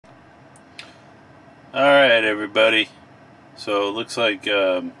Alright everybody, so it looks like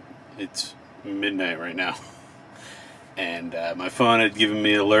it's midnight right now, and my phone had given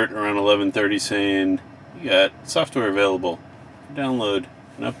me an alert around 11:30 saying you got software available, download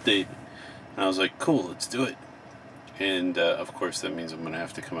an update, and I was like, cool, let's do it. And of course that means I'm going to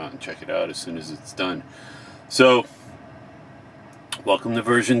have to come out and check it out as soon as it's done. So welcome to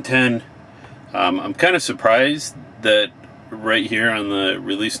version 10. I'm kind of surprised that right here on the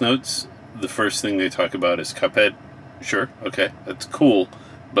release notes the first thing they talk about is CupHead. Sure, okay, that's cool,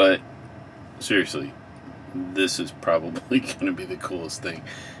 but seriously, this is probably going to be the coolest thing.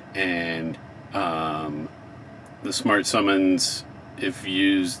 And the smart summons, if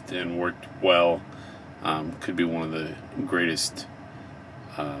used and worked well, could be one of the greatest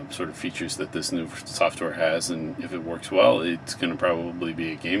sort of features that this new software has, and if it works well, it's going to probably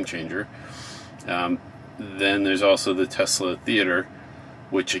be a game changer. Then there's also the Tesla Theater,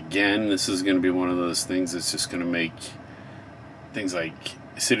 which again, this is going to be one of those things that's just going to make things like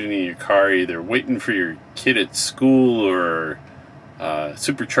sitting in your car, either waiting for your kid at school or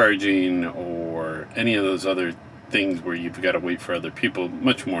supercharging or any of those other things where you've got to wait for other people,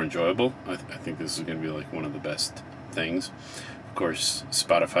 much more enjoyable. I think this is going to be like one of the best things. Of course,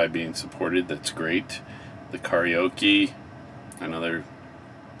 Spotify being supported, that's great. The karaoke, another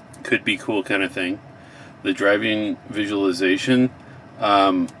could be cool kind of thing. The driving visualization,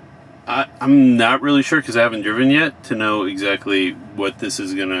 I'm not really sure because I haven't driven yet to know exactly what this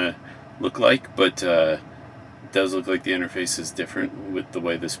is going to look like, but it does look like the interface is different with the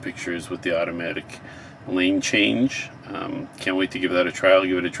way this picture is with the automatic lane change. Can't wait to give that a try. I'll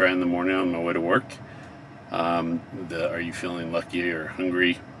give it a try in the morning on my way to work. Are you feeling lucky or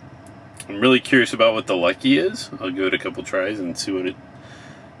hungry? I'm really curious about what the lucky is. I'll give it a couple tries and see what it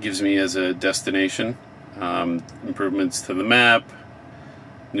gives me as a destination. Improvements to the map,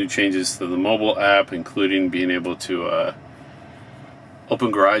 new changes to the mobile app, including being able to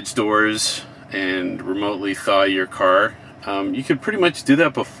open garage doors and remotely thaw your car. You could pretty much do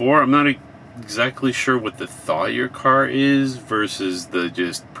that before. I'm not exactly sure what the thaw your car is versus the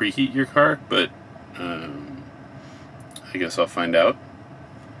just preheat your car, but I guess I'll find out.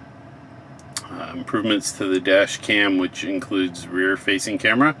 Improvements to the dash cam, which includes rear facing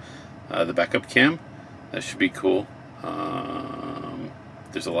camera, the backup cam. That should be cool.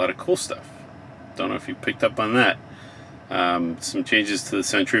 There's a lot of cool stuff. Don't know if you picked up on that. Some changes to the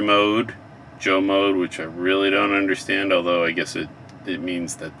Sentry mode, Joe mode, which I really don't understand, although I guess it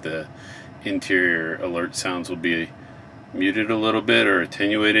means that the interior alert sounds will be muted a little bit or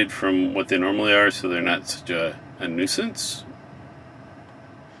attenuated from what they normally are, so they're not such a nuisance.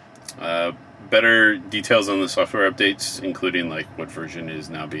 Better details on the software updates, including like what version is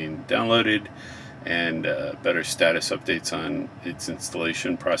now being downloaded, and better status updates on its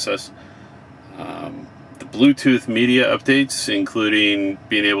installation process. The Bluetooth media updates, including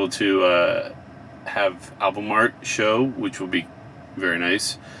being able to have album art show, which will be very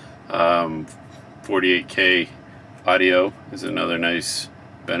nice. 48K audio is another nice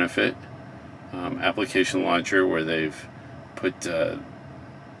benefit. Application launcher, where they've put the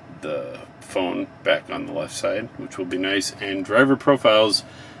phone back on the left side, which will be nice. And driver profiles,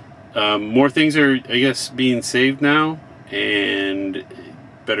 more things are, I guess, being saved now, and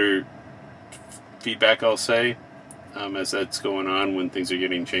better feedback, I'll say, as that's going on when things are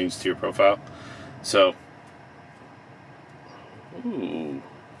getting changed to your profile. So, ooh,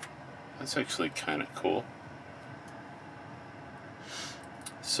 that's actually kind of cool.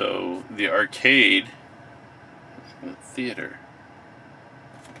 So the arcade and the theater.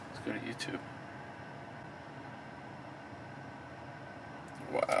 Let's go to YouTube.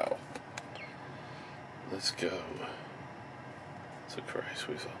 Wow. Let's go. It's a Christ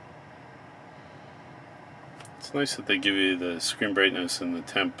weasel. It's nice that they give you the screen brightness and the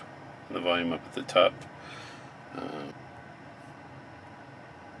temp and the volume up at the top. There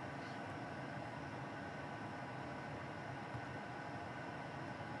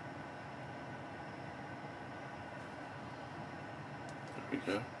we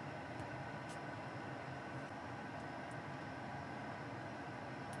go.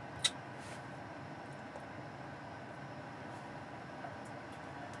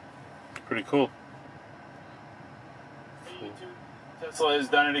 Pretty cool. Tesla has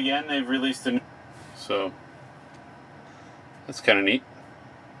done it again. They've released a new, so that's kind of neat.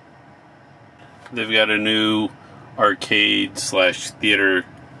 They've got a new arcade / theater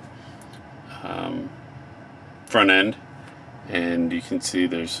front end, and you can see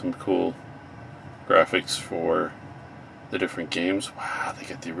there's some cool graphics for the different games. Wow, they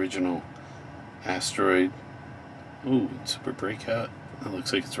got the original Asteroid. Ooh, Super Breakout. That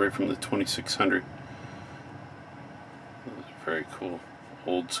looks like it's right from the 2600. Very cool.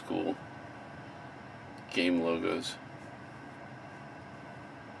 Old school game logos.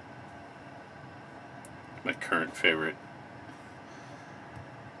 My current favorite.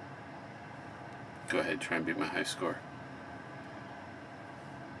 Go ahead, try and beat my high score.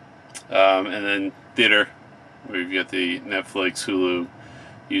 And then theater. We've got the Netflix, Hulu,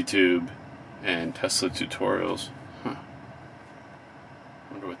 YouTube, and Tesla tutorials. Huh.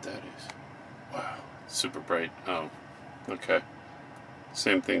 Wonder what that is. Wow, super bright. Oh, okay.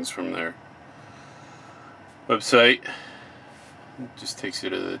 Same things from their website. It just takes you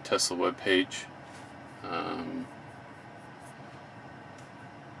to the Tesla webpage.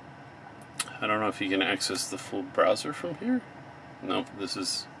 I don't know if you can access the full browser from here. Nope, this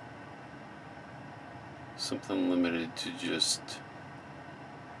is something limited to just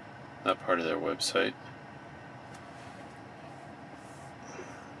that part of their website.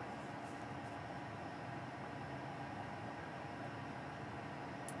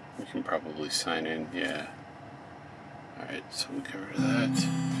 You can probably sign in, yeah. Alright, so we get rid of that.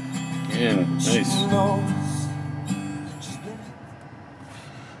 Again, nice.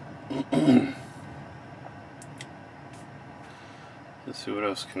 Let's see, what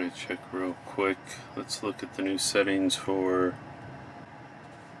else can I check real quick. Let's look at the new settings for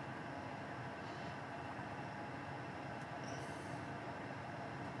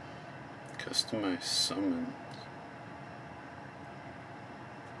customize summons.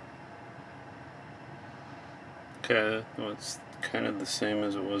 Okay, well, it's kind of the same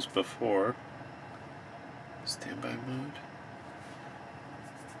as it was before. Standby mode.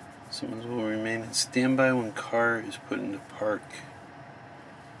 Summons will remain in standby when car is put into park.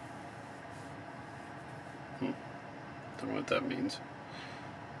 Don't know what that means.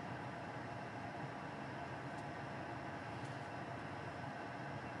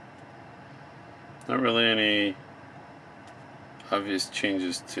 Not really any obvious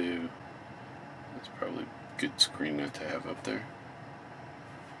changes to. That's probably a good screen not to have up there.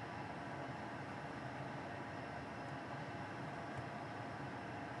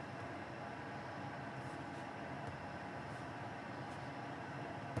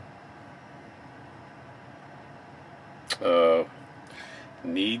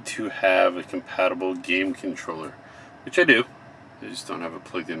 Need to have a compatible game controller, which I do. I just don't have it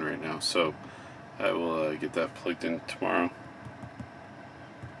plugged in right now, so I will get that plugged in tomorrow.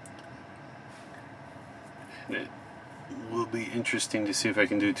 And it will be interesting to see if I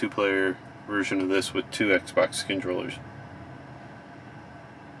can do a 2-player version of this with 2 Xbox controllers.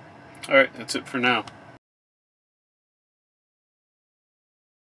 Alright, that's it for now.